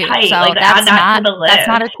necrophiliac, too. Tight. So like, that's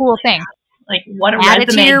not a cool thing. Like, what a Add resume, it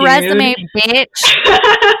to your dude. resume,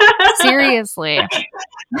 bitch. Seriously.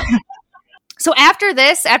 So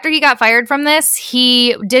after he got fired from this,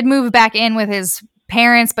 he did move back in with his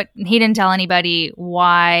parents, but he didn't tell anybody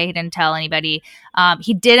why. He didn't tell anybody.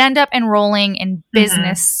 He did end up enrolling in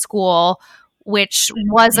business school, which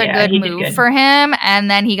was a good move for him.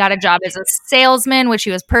 And then he got a job as a salesman, which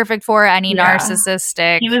he was perfect for. Any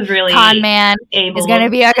narcissistic he was really con man is going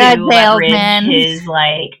to be a good salesman. His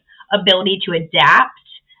like ability to adapt,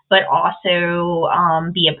 but also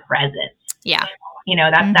be a presence. Yeah. You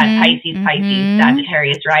know, that's that Pisces,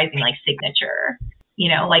 Sagittarius rising, like, signature.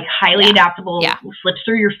 You know, like, highly adaptable, slips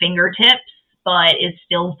through your fingertips, but is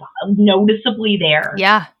still noticeably there.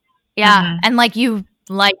 Yeah. Yeah. And, like, you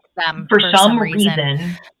like them for some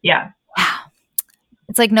reason. Yeah.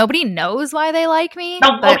 It's like nobody knows why they like me.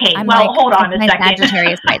 Oh, okay. Well, like, hold on a second.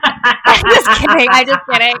 Sagittarius I'm just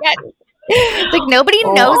kidding. It's like nobody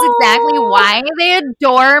knows exactly why they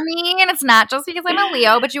adore me, and it's not just because I'm a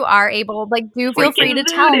Leo, but you are able, like, do feel free to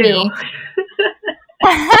tell me.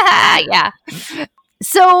 Yeah.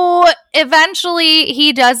 So eventually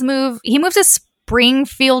he does move. He moves to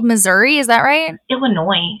Springfield, Missouri. Is that right?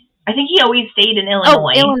 Illinois. I think he always stayed in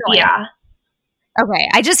Illinois. Oh, Illinois. Yeah. Okay.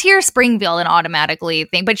 I just hear Springfield and automatically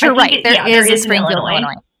think, but you're right. There is a Springfield,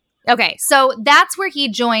 Illinois. Okay, so that's where he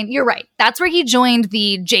joined. You're right. That's where he joined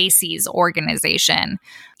the Jaycees organization.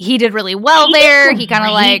 He did really well there. He kind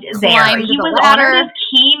of like climbed the ladder. He was honored as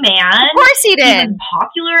key man. Of course he did. He was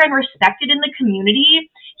popular and respected in the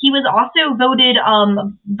community. He was also voted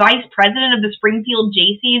vice president of the Springfield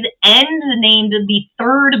Jaycees and named the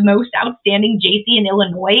 3rd most outstanding Jaycee in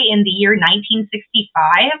Illinois in the year 1965.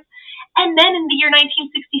 And then in the year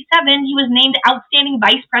 1967, he was named outstanding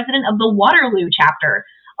vice president of the Waterloo chapter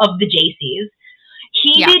of the Jaycees.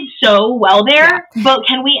 He did so well there, but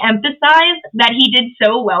can we emphasize that he did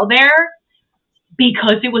so well there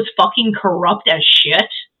because it was fucking corrupt as shit?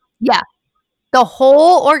 Yeah. The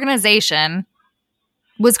whole organization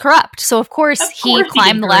was corrupt. So, of course he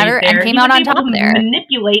climbed the ladder and came out on top there.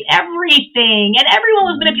 Manipulate everything, and everyone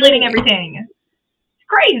was manipulating everything.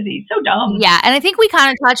 Crazy, so dumb. Yeah, and I think we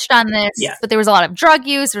kind of touched on this, but there was a lot of drug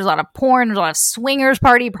use, there was a lot of porn, there was a lot of swingers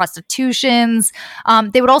party, prostitutions.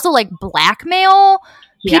 They would also like blackmail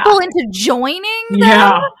people into joining them.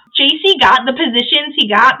 Yeah. Gacy got the positions he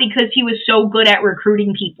got because he was so good at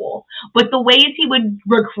recruiting people. But the ways he would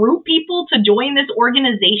recruit people to join this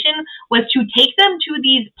organization was to take them to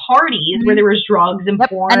these parties where there was drugs and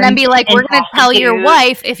porn. And then be like, we're going to tell your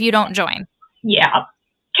wife if you don't join. Yeah.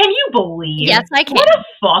 Can you believe? Yes, I can. What a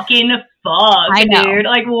fucking fuck, dude.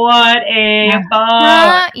 Like, what a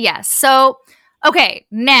fuck. Yes. So, okay,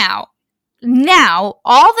 now,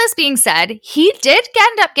 all this being said, he did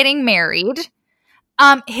end up getting married.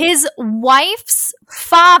 His wife's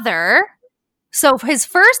father, so his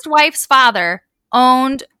first wife's father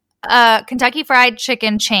owned a Kentucky Fried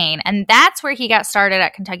Chicken chain, and that's where he got started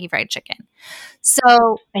at Kentucky Fried Chicken.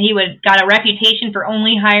 So he got a reputation for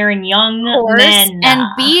only hiring young men. And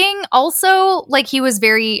being also, like, he was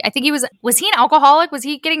very, I think he was he an alcoholic? Was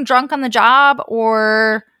he getting drunk on the job,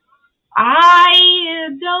 or? I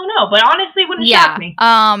don't know, but honestly, it wouldn't shock me.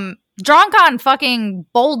 Drunk on fucking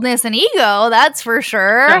boldness and ego, that's for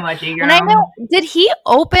sure. So much ego. And I know, did he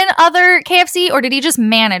open other KFC, or did he just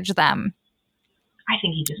manage them? I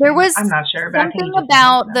think he just there was I'm not sure, but something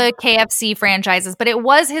about the KFC franchises, but it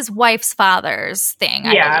was his wife's father's thing.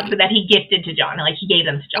 Yeah, but that he gifted to John, like he gave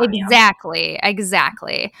them to John. Exactly.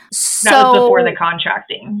 So that was before the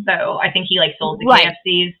contracting, though. I think he like sold the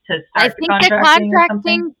KFCs to start the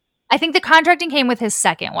contracting. I think the contracting came with his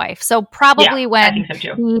second wife. So probably when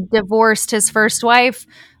he divorced his first wife,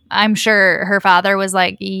 I'm sure her father was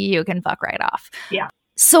like, you can fuck right off. Yeah.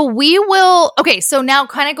 So so now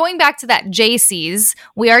kind of going back to that Gacy's,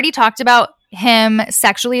 we already talked about him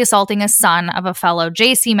sexually assaulting a son of a fellow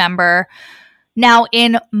Gacy member. Now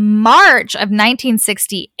in March of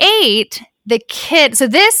 1968,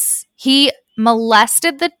 he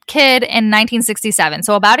molested the kid in 1967.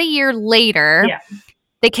 So about a year later,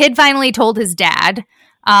 the kid finally told his dad,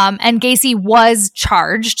 and Gacy was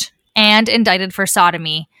charged and indicted for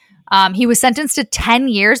sodomy. He was sentenced to 10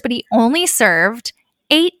 years, but he only served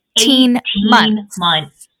 18 months.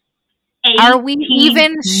 Are we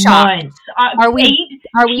even shocked? Are we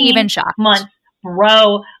even shocked? Months,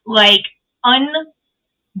 bro. Like,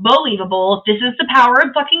 unbelievable. This is the power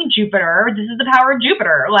of fucking Jupiter. This is the power of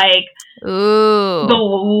Jupiter. Like, ooh,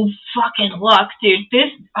 the fucking luck, dude.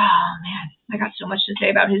 Oh man, I got so much to say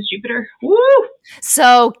about his Jupiter. Woo!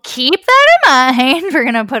 So keep that in mind. We're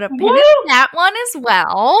gonna put a pin in that one as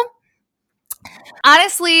well.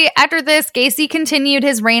 Honestly, after this, Gacy continued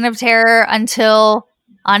his reign of terror until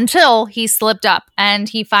he slipped up, and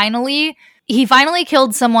he finally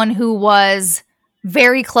killed someone who was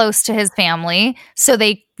very close to his family. So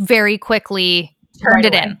they very quickly turned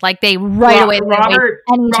it in, like they away. Robert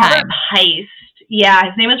Peist. Yeah,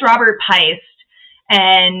 his name is Robert Peist,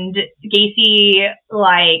 and Gacy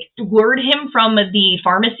lured him from the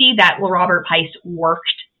pharmacy that Robert Peist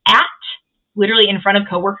worked at, literally in front of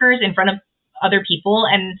coworkers, in front of other people,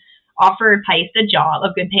 and offered Peist a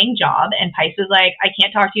good paying job. And Peist was like, I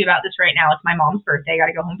can't talk to you about this right now. It's my mom's birthday. I got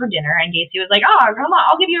to go home for dinner. And Gacy was like, oh, come on,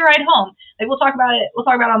 I'll give you a ride home. Like, we'll talk about it. We'll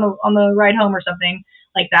talk about it on the ride home or something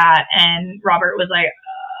like that. And Robert was like,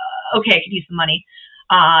 okay, I could use some money.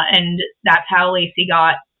 And that's how Lacey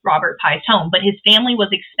got Robert Peist home. But his family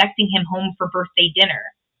was expecting him home for birthday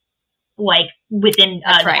dinner, like within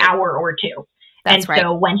an hour or two.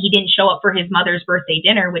 So when he didn't show up for his mother's birthday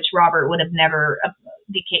dinner, which Robert would have never,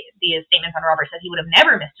 the statements on Robert said he would have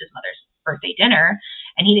never missed his mother's birthday dinner,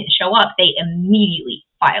 and he didn't show up, they immediately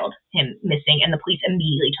filed him missing, and the police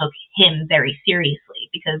immediately took him very seriously,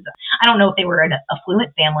 because I don't know if they were an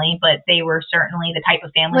affluent family, but they were certainly the type of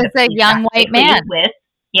family that a young white man with.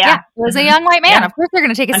 Yeah, it was a young white man. Yeah. Of course, they're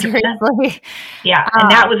going to take it 100%. Seriously. Yeah,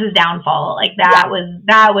 and that was his downfall. Like that was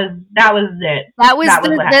it. That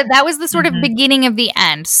was the sort of beginning of the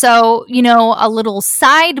end. So, a little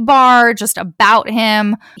sidebar just about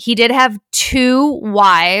him. He did have 2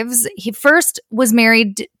 wives. He first was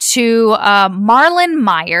married to Marlon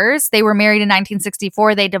Myers. They were married in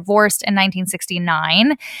 1964. They divorced in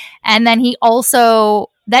 1969, and then he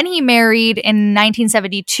married in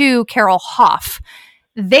 1972 Carol Hoff.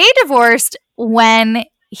 They divorced when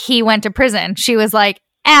he went to prison. She was like,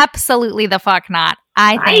 absolutely the fuck not.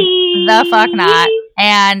 I think the fuck not.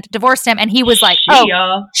 And divorced him. And he was like,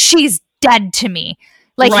 she's dead to me.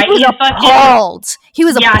 Like, Right, he was he fucking- appalled. He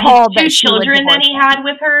was Yeah, appalled his that two she would children that divorce he him. had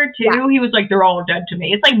with her, too. Yeah. He was like, they're all dead to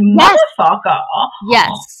me. It's like, Yes. motherfucker.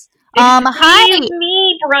 Yes. Hi. Excuse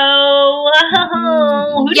me, bro.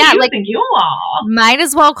 Who Yeah, do you like- think you are? Might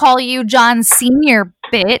as well call you John Sr.,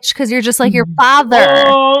 bitch, because you're just like your father.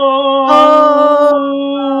 Oh.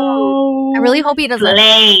 I really hope he doesn't.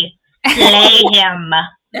 Slay him.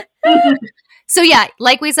 So yeah,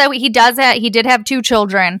 like we said, he did have 2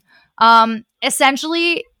 children.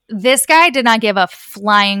 Essentially, this guy did not give a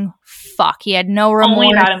flying fuck. He had no remorse.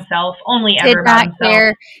 Only about himself. Only Did ever about not himself.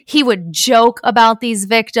 care. He would joke about these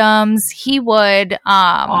victims. He would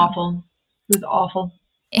Awful. It was awful.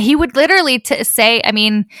 he would literally say, I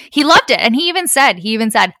mean, he loved it, and he even said,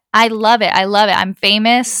 I love it. I'm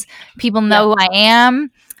famous. People know who I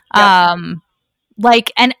am. Yep.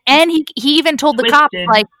 Like, and he even told the cops, Twisted.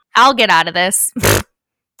 like, I'll get out of this.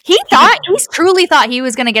 he truly thought he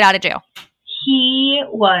was going to get out of jail. He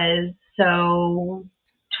was so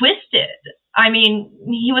twisted. I mean,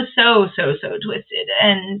 he was so twisted,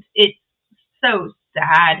 and it's so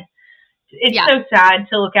sad. It's so sad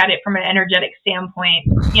to look at it from an energetic standpoint,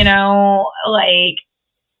 you know, like,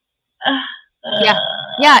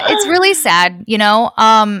 yeah, it's really sad, you know.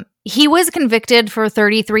 He was convicted for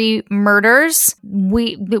 33 murders.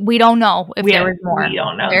 We don't know if there was more. We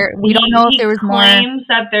don't know. We don't know if there was more. He claims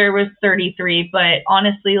that there was 33, but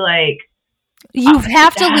honestly, like, you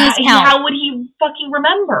have to lose count. How would he fucking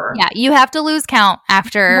remember? Yeah, you have to lose count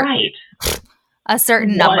after a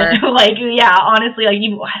certain number. Like, yeah, honestly, like,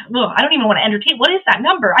 I don't even want to entertain. What is that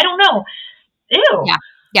number? I don't know. Ew.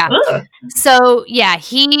 Yeah. Ugh. So yeah,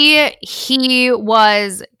 he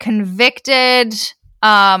was convicted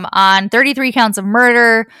on 33 counts of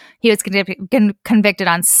murder. He was convicted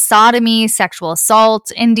on sodomy, sexual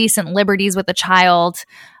assault, indecent liberties with a child,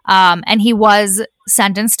 and he was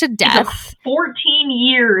sentenced to death. 14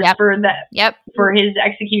 years for that. Yep. For his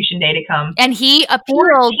execution day to come. And he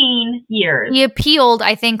appealed. 14 years. He appealed,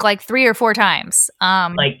 I think, like 3 or 4 times.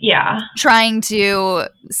 Trying to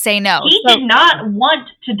say no. He did not want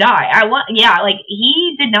to die.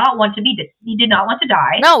 He did not want to he did not want to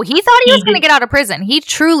die. No, he thought he was going to get out of prison. He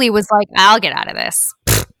truly was like, I'll get out of this.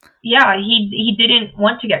 Yeah, he didn't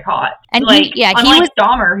want to get caught. And unlike he was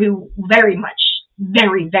Dahmer, who very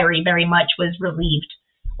very much was relieved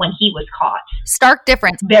when he was caught. Stark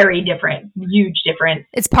difference. Very different. Huge difference.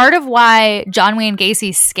 It's part of why John Wayne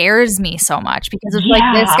Gacy scares me so much, because it's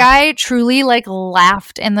like this guy truly like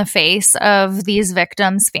laughed in the face of these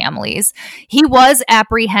victims' families. He was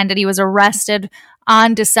apprehended. He was arrested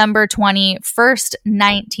on December 21st,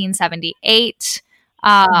 1978.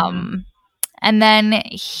 And then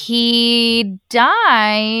he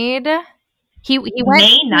died. He went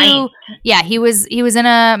May 9th. he was in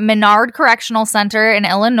a Menard Correctional Center in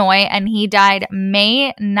Illinois, and he died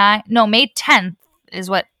May 10th is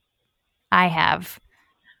what I have.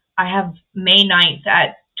 I have May 9th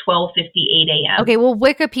at 12:58 a.m. Okay, well,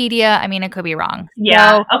 Wikipedia, I mean, it could be wrong.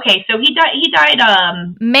 Yeah. Okay, so he died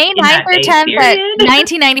May 9th or 10th at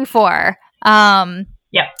 1994.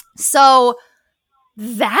 Yep. So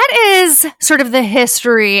that is sort of the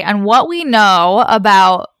history and what we know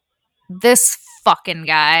about this fucking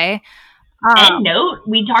guy. And note,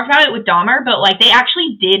 we talked about it with Dahmer, but like they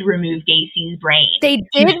actually did remove Gacy's brain. They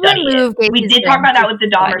did remove Gacy's brain. We did talk about that with the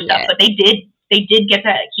Dahmer stuff, but they did get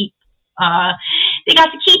to keep. They got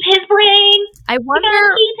to keep his brain. I wonder. They got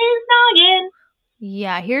to keep his noggin.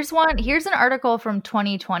 Yeah, here's an article from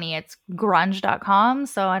 2020. It's grunge.com,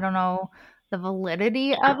 so I don't know the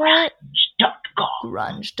validity of it.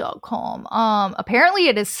 Grunge.com. Apparently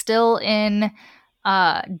it is still in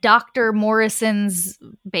Dr. Morrison's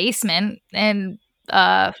basement in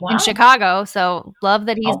Chicago. So love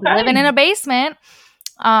that he's living in a basement.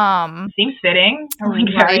 Seems fitting.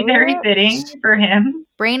 Very, very fitting for him.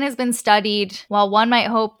 Brain has been studied. While one might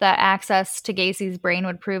hope that access to Gacy's brain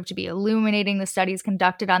would prove to be illuminating, the studies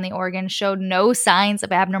conducted on the organ showed no signs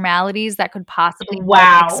of abnormalities that could possibly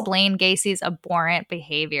explain Gacy's abhorrent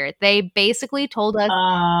behavior. They basically told us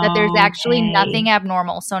that there's actually nothing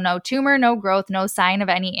abnormal. So no tumor, no growth, no sign of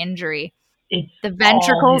any injury. The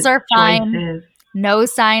ventricles are fine. Choices. No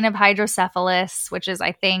sign of hydrocephalus, which is,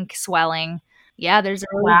 I think, swelling. Yeah, there's a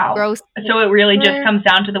really gross. So it really just comes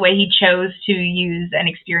down to the way he chose to use and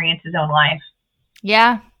experience his own life.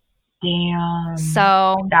 Yeah. Damn.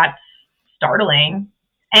 So that's startling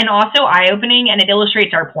and also eye-opening, and it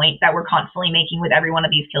illustrates our point that we're constantly making with every one of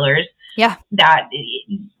these killers. Yeah. That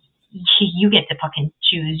you get to fucking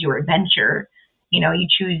choose your adventure. You know, you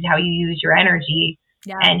choose how you use your energy.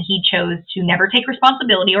 Yeah. And he chose to never take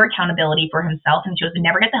responsibility or accountability for himself, and chose to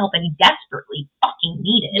never get the help that he desperately fucking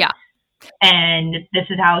needed. Yeah. and this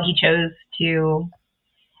is how he chose to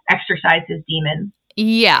exorcise his demons.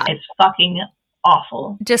 Yeah. It's fucking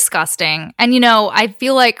awful. Disgusting. And, I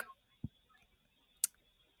feel like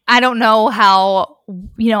I don't know how,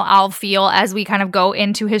 I'll feel as we kind of go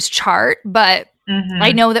into his chart, but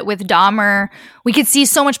I know that with Dahmer, we could see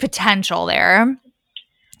so much potential there.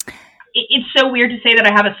 It's so weird to say that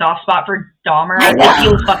I have a soft spot for Dahmer. It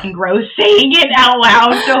feels fucking gross saying it out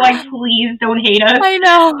loud, so, like, please don't hate us. I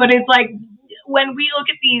know. But it's like, when we look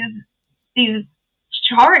at these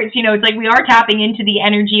charts, it's like we are tapping into the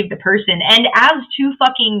energy of the person. And as two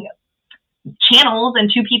fucking channels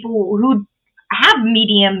and two people who have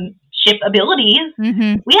mediumship abilities,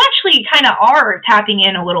 we actually kind of are tapping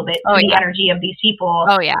in a little bit to the energy of these people.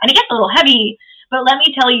 Oh, yeah. And it gets a little heavy, but let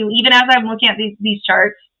me tell you, even as I'm looking at these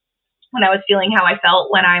charts, when I was feeling how I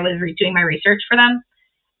felt when I was doing my research for them,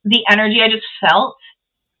 the energy I just felt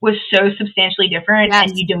was so substantially different,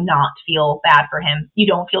 and you do not feel bad for him. You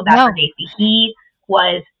don't feel bad for Gacy. He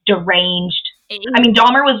was deranged. I mean,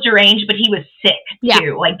 Dahmer was deranged, but he was sick,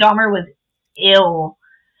 too. Like, Dahmer was ill,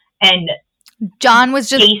 and John was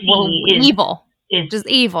just Gacy evil. Just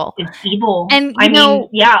evil. Is evil. And, I mean,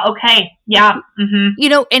 yeah, okay. Yeah.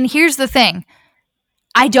 And here's the thing.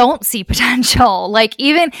 I don't see potential. Like,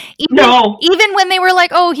 even when they were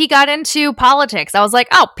like, oh, he got into politics, I was like,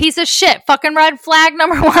 oh, piece of shit, fucking red flag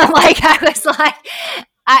number one. Like, I was like,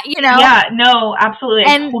 Yeah, no, absolutely.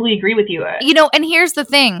 I totally agree with you. And here's the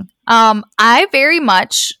thing.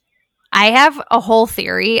 I have a whole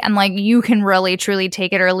theory, and, like, you can really, truly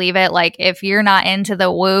take it or leave it. Like, if you're not into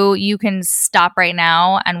the woo, you can stop right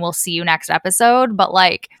now, and we'll see you next episode. But,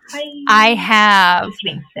 like, I have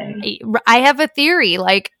a theory.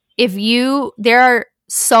 Like, there are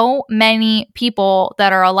so many people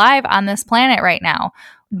that are alive on this planet right now,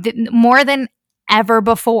 more than ever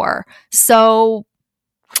before. So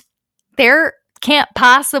there can't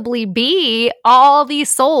possibly be all these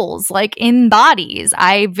souls, like, in bodies.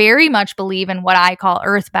 I very much believe in what I call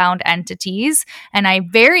earthbound entities, and I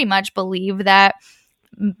very much believe that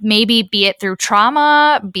maybe, be it through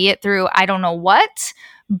trauma, be it through I don't know what,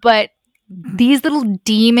 but these little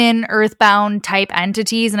demon earthbound type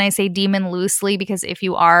entities, and I say demon loosely because if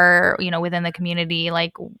you are, within the community,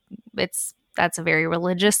 like, that's a very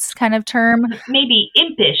religious kind of term. Maybe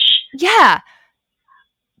impish. Yeah.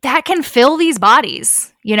 That can fill these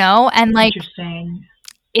bodies, and, like,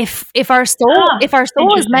 if our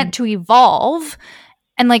soul is meant to evolve,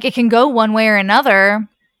 and, like, it can go one way or another,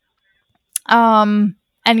 and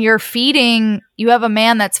you have a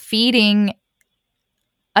man that's feeding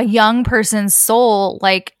a young person's soul,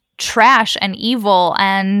 like, trash and evil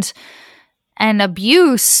and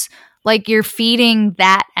abuse, like, you're feeding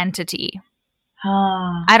that entity.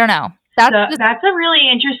 I don't know. That's a really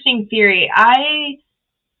interesting theory.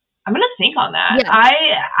 I'm gonna think on that. Yeah. I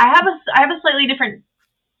have a slightly different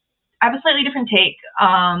take.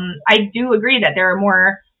 I do agree that there are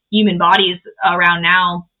more human bodies around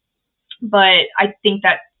now, but I think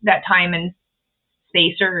that time and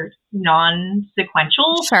space are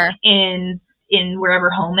non-sequential in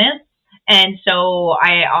wherever home is, and so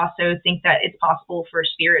I also think that it's possible for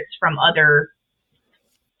spirits from other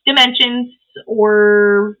dimensions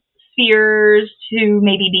or spheres to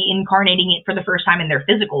maybe be incarnating it for the first time in their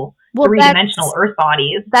physical three-dimensional earth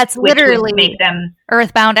bodies. That's literally make them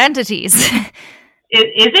earthbound entities. Is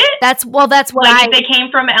it? That's what if they came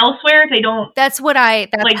from elsewhere, they don't. That's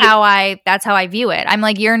how I view it. I'm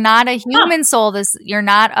like, you're not a human soul. You're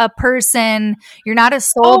not a person. You're not a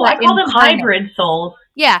soul. I call them hybrid souls.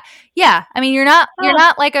 Yeah. I mean, you're not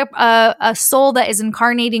like a soul that is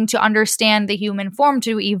incarnating to understand the human form,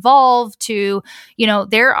 to evolve, to,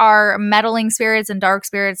 there are meddling spirits and dark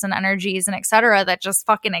spirits and energies and etc. that just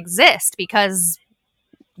fucking exist because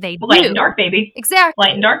they do. Light and dark, baby. Exactly.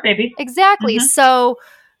 Light and dark, baby. Exactly. So,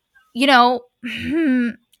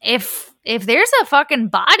 if there's a fucking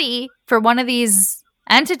body for one of these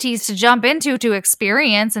entities to jump into, to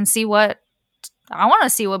experience and see what, I want to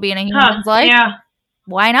see what being a human's like. Yeah.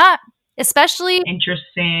 Why not? Especially in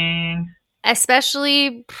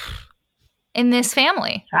this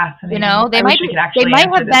family. Fascinating. They might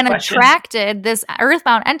have been attracted, this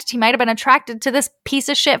earthbound entity might have been attracted to this piece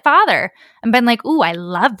of shit father and been like, ooh, I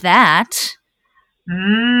love that.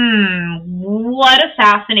 What a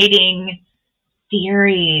fascinating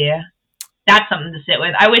theory. That's something to sit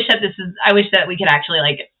with. I wish that we could actually,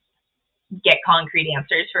 like, get concrete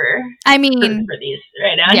answers for these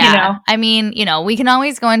right now. Yeah. I mean, we can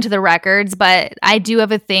always go into the records, but I do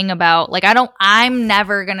have a thing about, like, I'm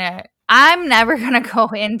never gonna go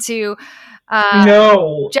into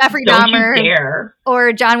no, Jeffrey don't Dahmer. You dare.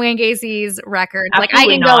 or John Wayne Gacy's records. Absolutely like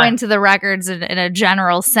I can not. go into the records in a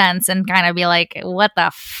general sense and kind of be like, what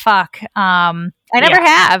the fuck? I never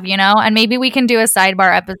have, and maybe we can do a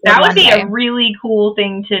sidebar episode. That would be day. a really cool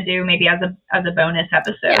thing to do, maybe as a bonus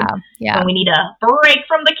episode. Yeah. When we need a break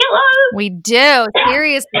from the killers. We do.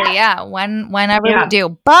 Seriously, yeah. Whenever we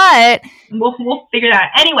do. But we'll figure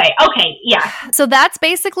that out. Anyway, okay, yeah. So that's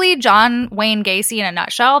basically John Wayne Gacy in a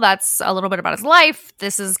nutshell. That's a little bit about his life.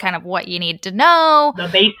 This is kind of what you need to know. The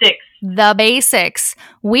basics.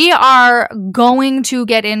 We are going to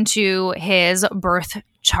get into his birth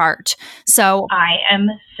chart. So I am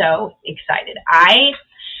so excited.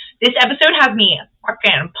 This episode has me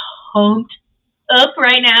fucking pumped up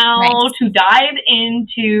right now to dive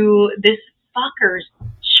into this fucker's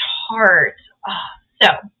chart. So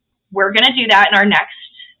we're gonna do that in our next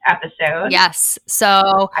episode. Yes.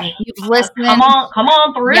 So you've listened. Come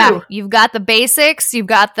on through. Yeah, you've got the basics. You've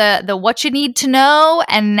got the what you need to know,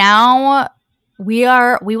 and now we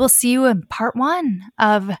will see you in part 1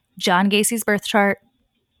 of John Gacy's birth chart.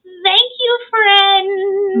 Thank you,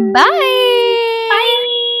 friend. Bye.